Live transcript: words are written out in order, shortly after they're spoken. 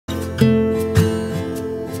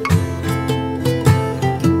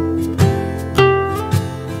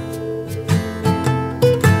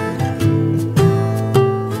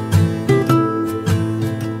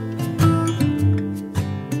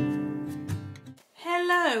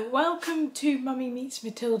Hello, welcome to Mummy Meets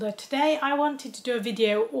Matilda. Today I wanted to do a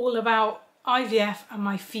video all about IVF and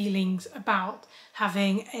my feelings about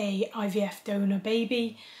having a IVF donor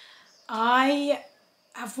baby. I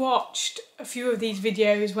have watched a few of these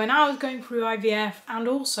videos when I was going through IVF, and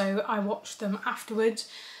also I watched them afterwards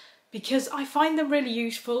because I find them really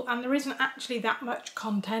useful, and there isn't actually that much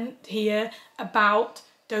content here about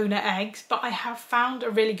donor eggs, but I have found a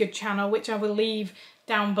really good channel which I will leave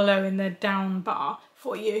down below in the down bar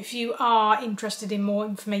for you if you are interested in more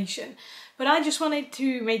information. But I just wanted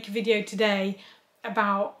to make a video today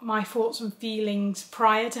about my thoughts and feelings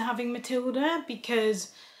prior to having Matilda,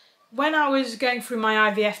 because when I was going through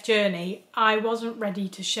my IVF journey I wasn't ready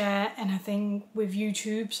to share anything with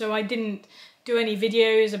YouTube, so I didn't do any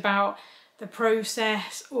videos about the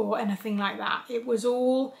process or anything like that. It was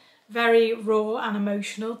all very raw and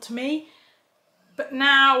emotional to me. But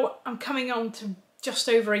now I'm coming on to just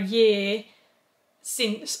over a year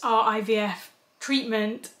since our IVF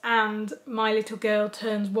treatment, and my little girl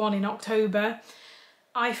turns 1 in October.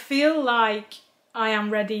 I feel like I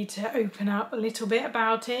am ready to open up a little bit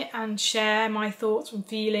about it and share my thoughts and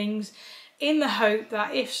feelings, in the hope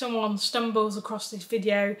that if someone stumbles across this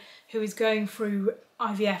video who is going through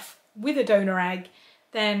IVF with a donor egg,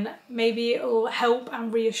 then maybe it'll help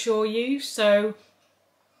and reassure you. So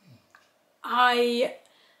I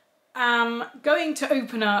am going to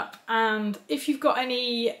open up, and if you've got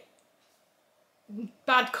any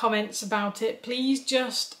bad comments about it, please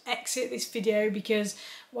just exit this video, because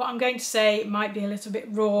what I'm going to say might be a little bit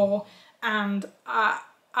raw, and I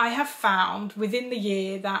have found within the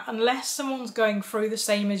year that unless someone's going through the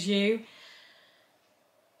same as you,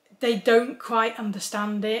 they don't quite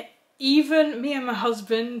understand it. Even me and my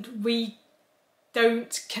husband, we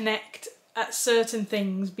don't connect at certain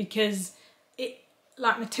things because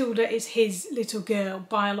like Matilda is his little girl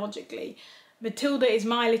biologically. Matilda is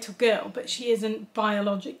my little girl, but she isn't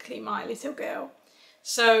biologically my little girl.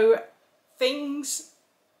 So things,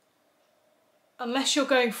 unless you're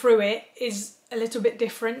going through it, is a little bit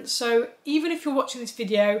different. So even if you're watching this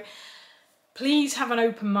video, please have an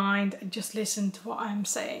open mind and just listen to what I'm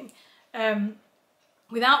saying.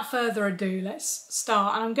 Without further ado, let's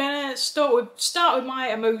start. And I'm going to start with my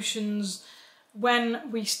emotions when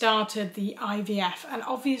we started the IVF. And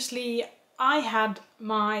obviously I had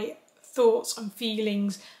my thoughts and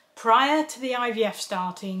feelings prior to the IVF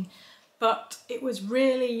starting, but it was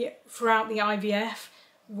really throughout the IVF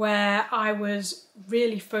where I was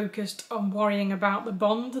really focused on worrying about the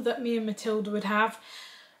bond that me and Matilda would have,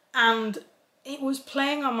 and it was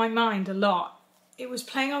playing on my mind a lot. It was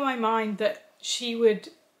playing on my mind that she would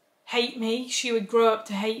hate me, she would grow up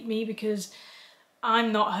to hate me because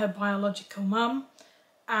I'm not her biological mum.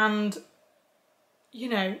 And you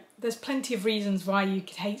know, there's plenty of reasons why you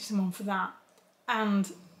could hate someone for that,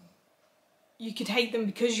 and you could hate them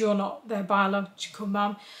because you're not their biological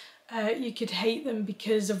mum. You could hate them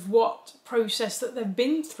because of what process that they've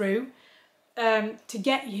been through to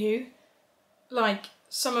get you. Like,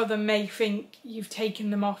 some of them may think you've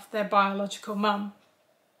taken them off their biological mum.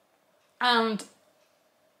 And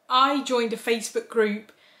I joined a Facebook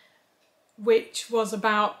group which was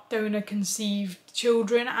about donor conceived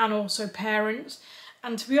children and also parents,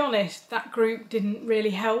 and to be honest, that group didn't really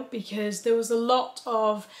help, because there was a lot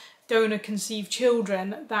of donor conceived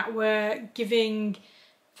children that were giving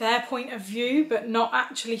their point of view but not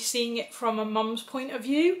actually seeing it from a mum's point of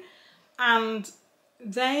view, and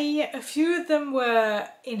a few of them were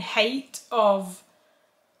in hate of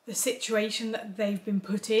the situation that they've been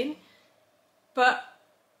put in. But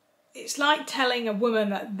it's like telling a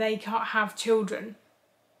woman that they can't have children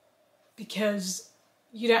because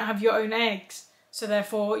you don't have your own eggs, so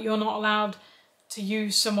therefore you're not allowed to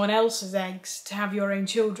use someone else's eggs to have your own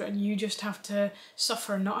children. You just have to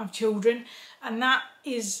suffer and not have children. And that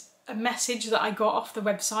is a message that I got off the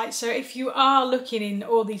website. So if you are looking in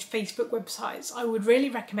all these Facebook websites, I would really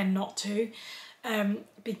recommend not to,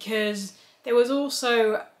 because there was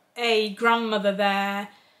also a grandmother there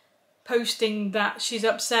posting that she's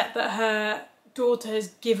upset that her daughter has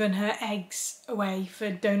given her eggs away for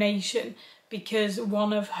donation because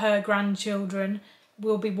one of her grandchildren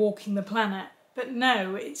will be walking the planet. But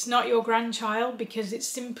no, it's not your grandchild, because it's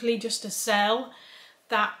simply just a cell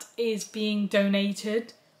that is being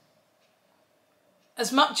donated.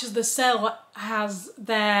 As much as the cell has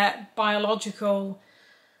their biological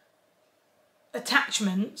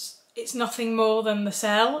attachments, it's nothing more than the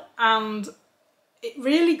cell. And it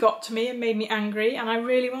really got to me and made me angry, and I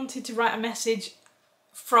really wanted to write a message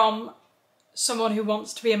from someone who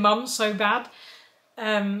wants to be a mum so bad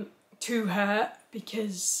to her,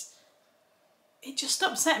 because it just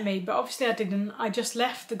upset me, but obviously I didn't. I just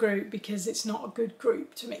left the group because it's not a good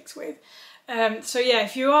group to mix with. So yeah,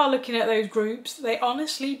 if you are looking at those groups, they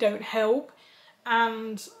honestly don't help,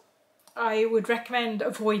 and I would recommend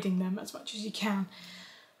avoiding them as much as you can.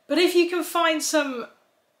 But if you can find some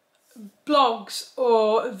blogs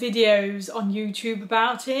or videos on YouTube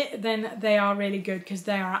about it, then they are really good, because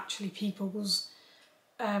they are actually people's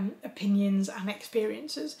opinions and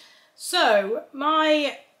experiences. So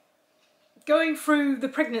my going through the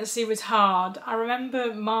pregnancy was hard. I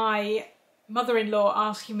remember my mother-in-law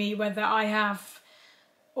asking me whether I have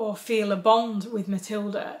or feel a bond with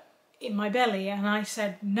Matilda in my belly, and I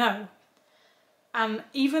said no. And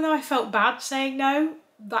even though I felt bad saying no,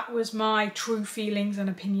 that was my true feelings and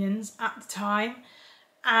opinions at the time.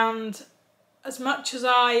 And as much as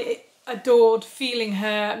I adored feeling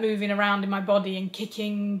her moving around in my body and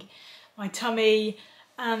kicking my tummy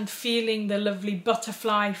and feeling the lovely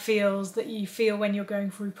butterfly feels that you feel when you're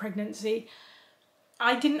going through pregnancy,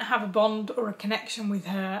 I didn't have a bond or a connection with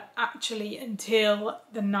her actually until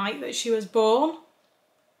the night that she was born.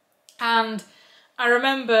 And I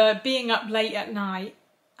remember being up late at night,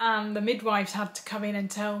 and the midwives had to come in and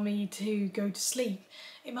tell me to go to sleep.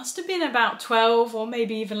 It must have been about 12 or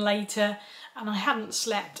maybe even later, and I hadn't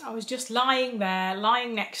slept. I was just lying there,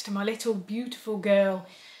 lying next to my little beautiful girl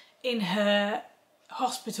in her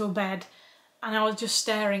hospital bed, and I was just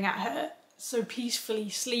staring at her, so peacefully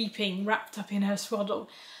sleeping, wrapped up in her swaddle.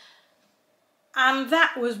 And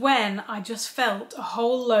that was when I just felt a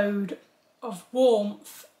whole load of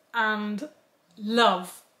warmth and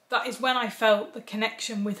love. That is when I felt the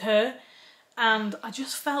connection with her, and I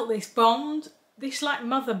just felt this bond, this like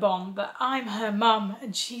mother bond, that I'm her mum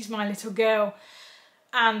and she's my little girl,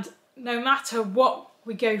 and no matter what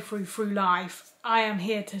we go through life, I am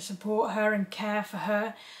here to support her and care for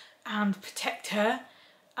her and protect her.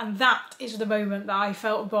 And that is the moment that I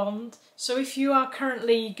felt a bond. So if you are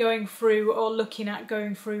currently going through or looking at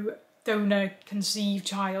going through donor conceived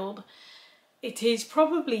child, it is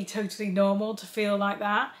probably totally normal to feel like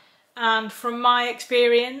that. And from my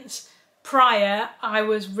experience prior, I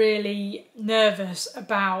was really nervous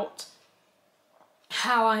about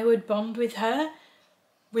how I would bond with her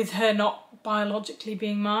not biologically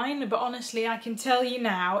being mine. But honestly, I can tell you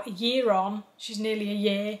now, a year on, she's nearly a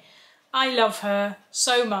year, I love her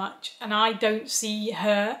so much, and I don't see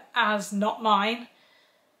her as not mine.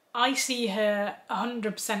 I see her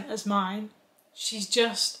 100% as mine. She's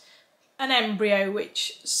just an embryo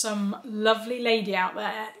which some lovely lady out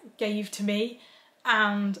there gave to me,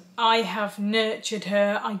 and I have nurtured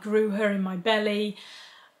her. I grew her in my belly.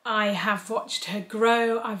 I have watched her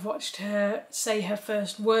grow. I've watched her say her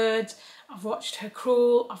first words. I've watched her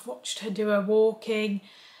crawl. I've watched her do her walking.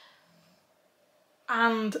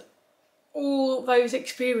 And all those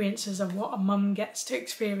experiences are what a mum gets to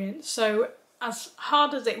experience. So as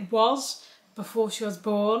hard as it was before she was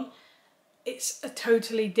born, it's a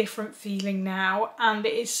totally different feeling now, and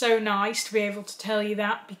it is so nice to be able to tell you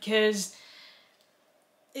that, because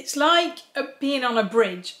it's like being on a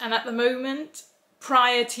bridge, and at the moment,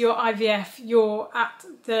 prior to your IVF, you're at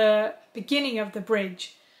the beginning of the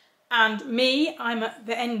bridge, and me, I'm at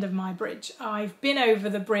the end of my bridge. I've been over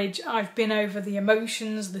the bridge, I've been over the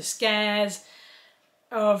emotions, the scares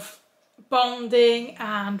of bonding,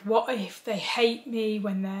 and what if they hate me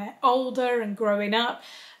when they're older and growing up.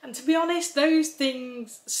 And to be honest, those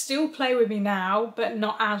things still play with me now, but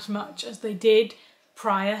not as much as they did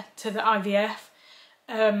prior to the IVF.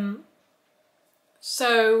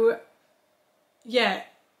 So yeah,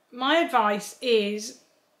 my advice is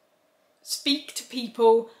speak to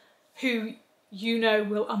people who you know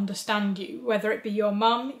will understand you, whether it be your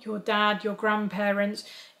mum, your dad, your grandparents,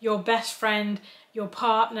 your best friend, your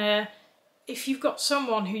partner. If you've got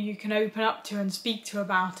someone who you can open up to and speak to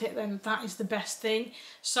about it, then that is the best thing.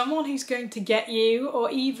 Someone who's going to get you, or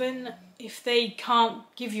even if they can't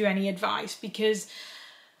give you any advice, because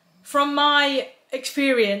from my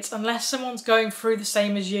experience, unless someone's going through the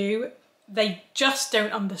same as you, they just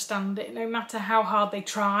don't understand it, no matter how hard they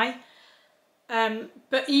try.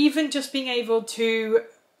 But even just being able to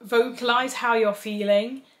vocalise how you're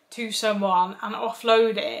feeling to someone and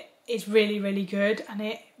offload it is really, really good, and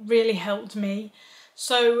it really helped me.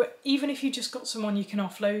 So even if you just got someone you can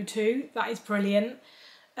offload to, that is brilliant.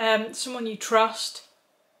 Someone you trust.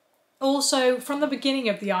 Also, from the beginning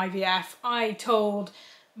of the IVF, I told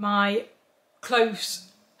my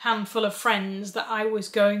close handful of friends that I was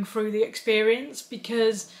going through the experience,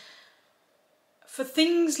 because for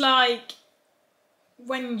things like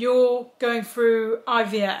when you're going through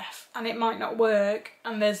IVF and it might not work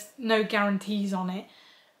and there's no guarantees on it,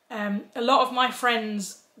 a lot of my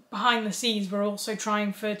friends behind the scenes were also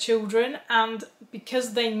trying for children, and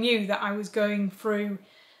because they knew that I was going through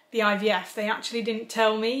the IVF, they actually didn't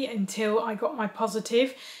tell me until I got my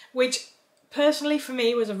positive, which personally for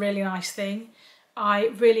me was a really nice thing. I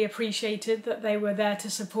really appreciated that they were there to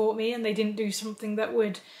support me and they didn't do something that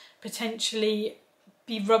would potentially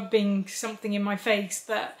be rubbing something in my face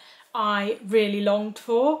that I really longed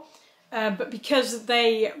for. But because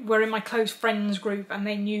they were in my close friends group and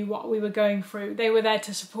they knew what we were going through, they were there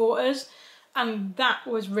to support us, and that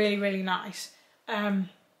was really, really nice.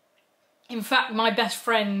 In fact, my best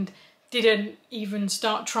friend didn't even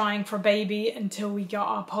start trying for a baby until we got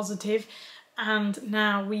our positive, and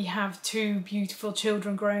now we have 2 beautiful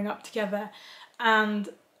children growing up together, and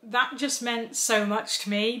that just meant so much to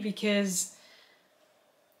me, because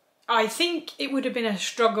I think it would have been a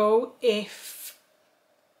struggle if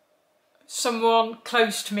someone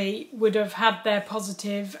close to me would have had their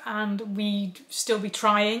positive and we'd still be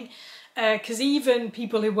trying, because even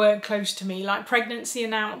people who weren't close to me, like pregnancy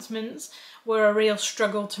announcements, were a real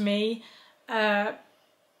struggle to me.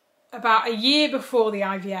 About a year before the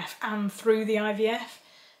IVF and through the IVF,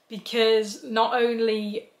 because not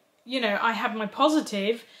only, you know, I had my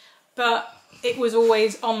positive, but it was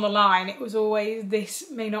always on the line. It was always, this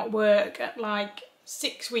may not work at like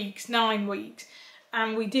 6 weeks, 9 weeks.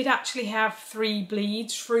 And we did actually have 3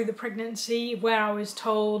 bleeds through the pregnancy where I was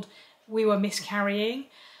told we were miscarrying.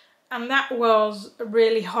 And that was a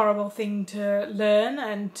really horrible thing to learn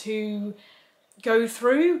and to go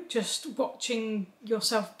through, just watching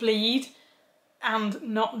yourself bleed and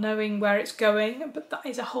not knowing where it's going. But that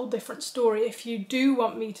is a whole different story. If you do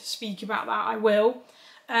want me to speak about that, I will.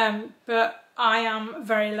 But I am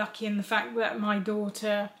very lucky in the fact that my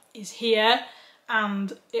daughter is here,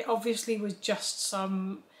 and it obviously was just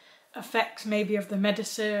some effects maybe of the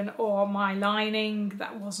medicine or my lining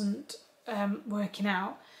that wasn't working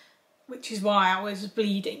out, which is why I was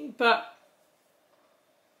bleeding. But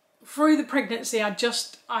through the pregnancy,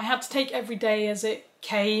 I had to take every day as it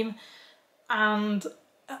came, and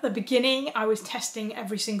at the beginning I was testing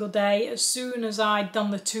every single day. As soon as I'd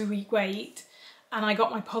done the 2-week wait and I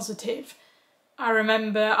got my positive, I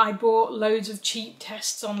remember I bought loads of cheap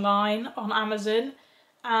tests online on Amazon,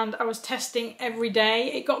 and I was testing every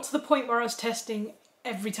day. It got to the point where I was testing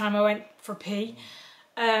every time I went for a pee.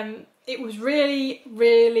 It was really,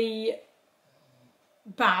 really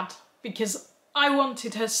bad because I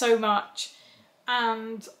wanted her so much,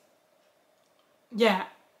 and yeah,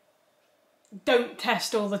 don't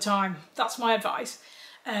test all the time. That's my advice.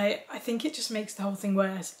 I think it just makes the whole thing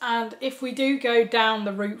worse. And if we do go down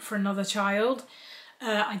the route for another child,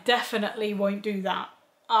 I definitely won't do that.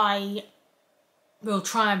 I will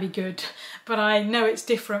try and be good, but I know it's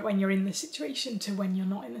different when you're in the situation to when you're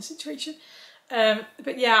not in the situation.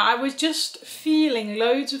 But yeah, I was just feeling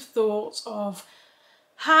loads of thoughts of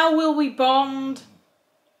how will we bond?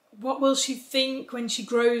 What will she think when she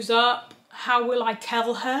grows up? How will I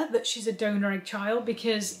tell her that she's a donor egg child?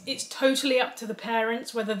 Because it's totally up to the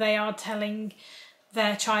parents whether they are telling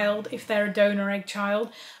their child if they're a donor egg child.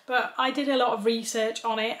 But I did a lot of research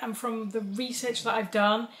on it, and from the research that I've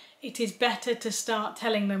done, it is better to start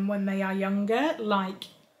telling them when they are younger, like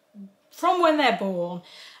from when they're born.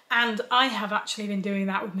 And I have actually been doing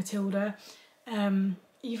that with Matilda,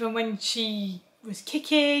 even when she was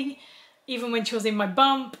kicking, even when she was in my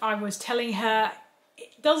bump, I was telling her.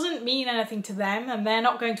 It doesn't mean anything to them and they're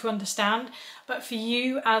not going to understand, but for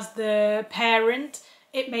you as the parent,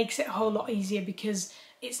 it makes it a whole lot easier because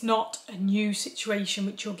it's not a new situation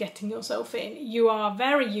which you're getting yourself in. You are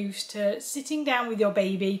very used to sitting down with your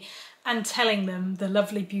baby and telling them the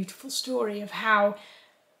lovely, beautiful story of how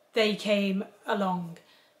they came along.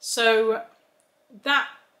 So that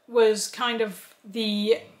was kind of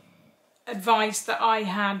the advice that I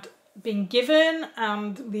had been given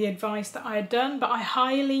and the advice that I had done, but I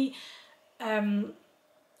highly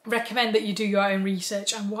recommend that you do your own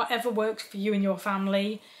research, and whatever works for you and your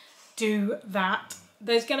family, do that.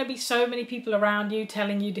 There's going to be so many people around you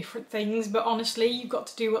telling you different things, but honestly, you've got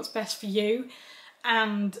to do what's best for you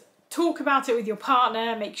and talk about it with your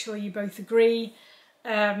partner, make sure you both agree.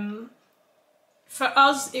 For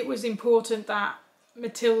us, it was important that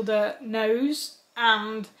Matilda knows,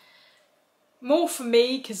 and more for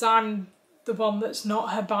me, because I'm the one that's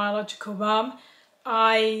not her biological mum,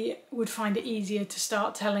 I would find it easier to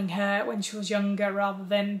start telling her when she was younger rather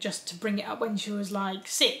than just to bring it up when she was like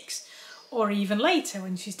 6 or even later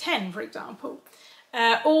when she's 10, for example.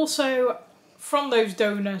 Also, from those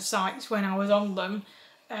donor sites when I was on them,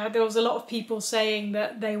 there was a lot of people saying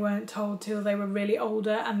that they weren't told till they were really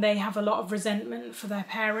older, and they have a lot of resentment for their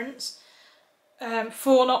parents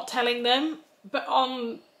for not telling them. But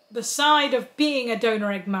on the side of being a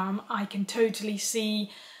donor egg mum, I can totally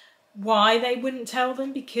see why they wouldn't tell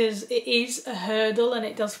them, because it is a hurdle, and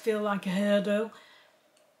it does feel like a hurdle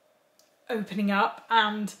opening up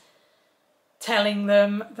and telling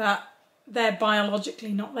them that they're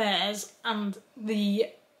biologically not theirs, and the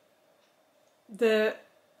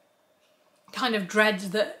kind of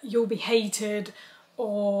dreads that you'll be hated,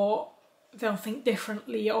 or they'll think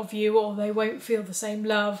differently of you, or they won't feel the same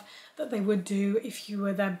love that they would do if you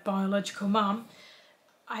were their biological mum.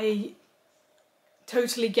 I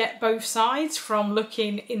totally get both sides, from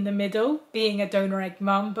looking in the middle, being a donor egg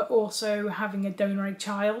mum, but also having a donor egg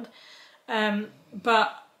child.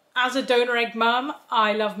 But as a donor egg mum,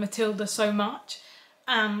 I love Matilda so much,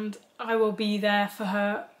 and I will be there for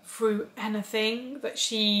her through anything that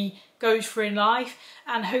she goes through in life,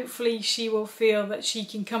 and hopefully she will feel that she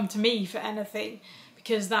can come to me for anything,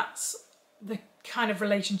 because that's the kind of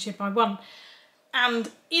relationship I want.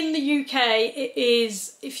 And in the UK, it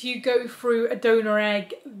is, if you go through a donor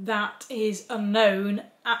egg that is unknown,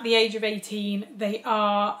 at the age of 18, they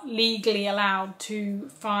are legally allowed to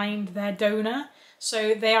find their donor.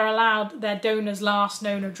 So they are allowed their donor's last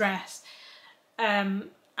known address, and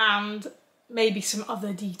maybe some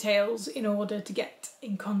other details in order to get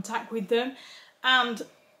in contact with them. And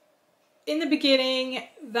in the beginning,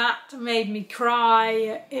 that made me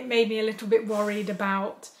cry. It made me a little bit worried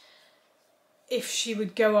about if she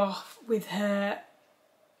would go off with her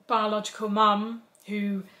biological mum,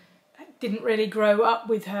 who didn't really grow up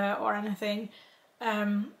with her or anything.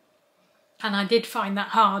 And I did find that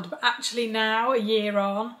hard, but actually now, a year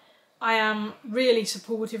on, I am really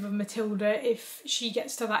supportive of Matilda if she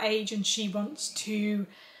gets to that age and she wants to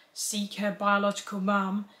seek her biological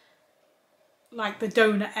mum, like the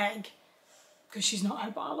donor egg, because she's not her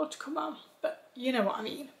biological mum, but you know what I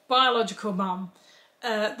mean, biological mum.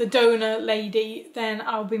 The donor lady, then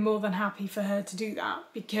I'll be more than happy for her to do that,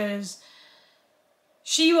 because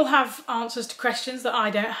she will have answers to questions that I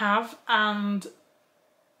don't have, and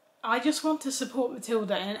I just want to support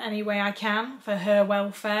Matilda in any way I can for her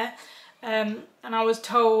welfare. And I was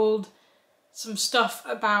told some stuff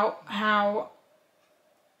about how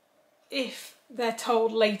if they're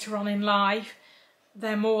told later on in life,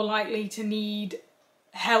 they're more likely to need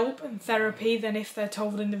help and therapy than if they're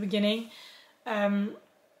told in the beginning.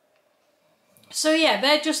 So yeah,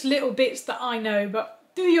 they're just little bits that I know, but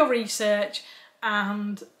do your research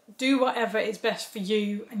and do whatever is best for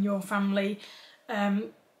you and your family.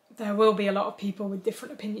 There will be a lot of people with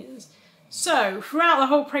different opinions. So throughout the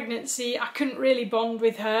whole pregnancy, I couldn't really bond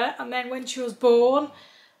with her, and then when she was born,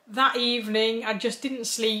 that evening I just didn't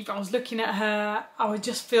sleep. I was looking at her, I was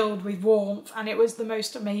just filled with warmth, and it was the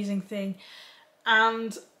most amazing thing.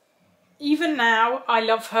 And even now, I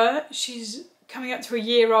love her. She's coming up to a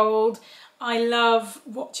year old. I love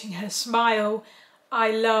watching her smile.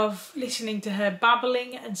 I love listening to her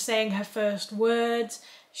babbling and saying her first words.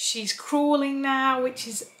 She's crawling now, which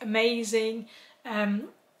is amazing. I'm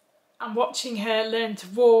watching her learn to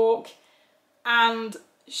walk, and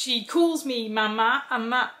she calls me Mama, and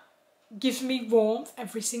that gives me warmth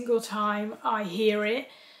every single time I hear it.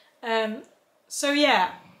 So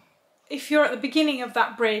yeah, if you're at the beginning of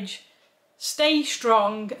that bridge, stay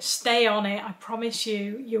strong, stay on it. I promise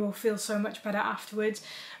you, you will feel so much better afterwards.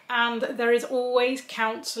 And there is always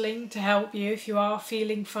counselling to help you if you are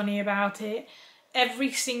feeling funny about it.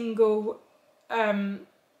 Every single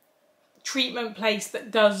treatment place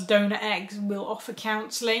that does donor eggs will offer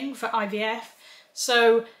counselling for IVF.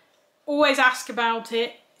 So always ask about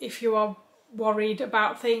it if you are worried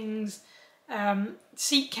about things.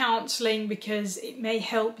 Seek counselling, because it may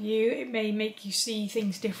help you, it may make you see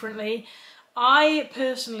things differently. I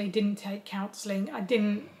personally didn't take counselling. I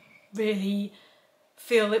didn't really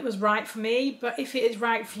feel it was right for me, but if it is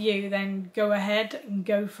right for you, then go ahead and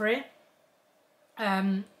go for it.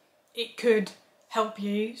 It could help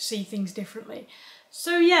you see things differently.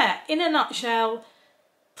 So yeah, in a nutshell,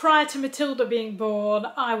 prior to Matilda being born,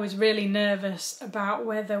 I was really nervous about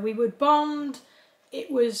whether we would bond.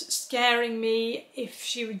 It was scaring me if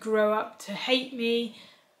she would grow up to hate me.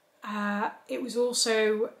 It was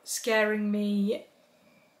also scaring me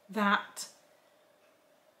that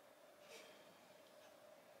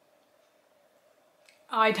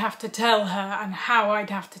I'd have to tell her and how I'd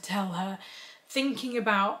have to tell her. Thinking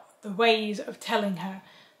about the ways of telling her,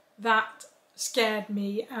 that scared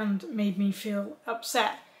me and made me feel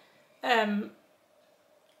upset. It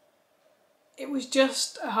was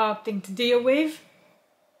just a hard thing to deal with.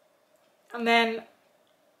 And then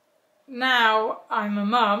now I'm a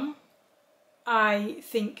mum, I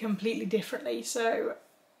think completely differently. So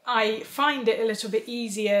I find it a little bit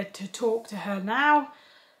easier to talk to her now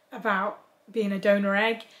about being a donor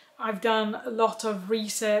egg. I've done a lot of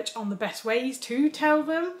research on the best ways to tell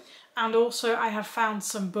them, and also I have found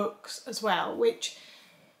some books as well, which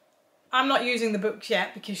I'm not using the books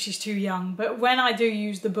yet because she's too young, but when I do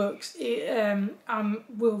use the books,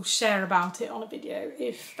 we'll share about it on a video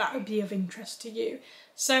if that would be of interest to you.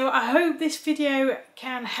 So I hope this video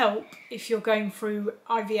can help if you're going through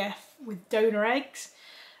IVF with donor eggs,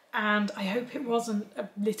 and I hope it wasn't a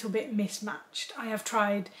little bit mismatched. I have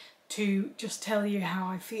tried to just tell you how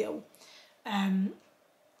I feel.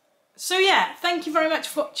 So yeah, thank you very much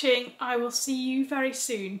for watching. I will see you very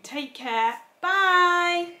soon. Take care.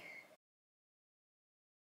 Bye!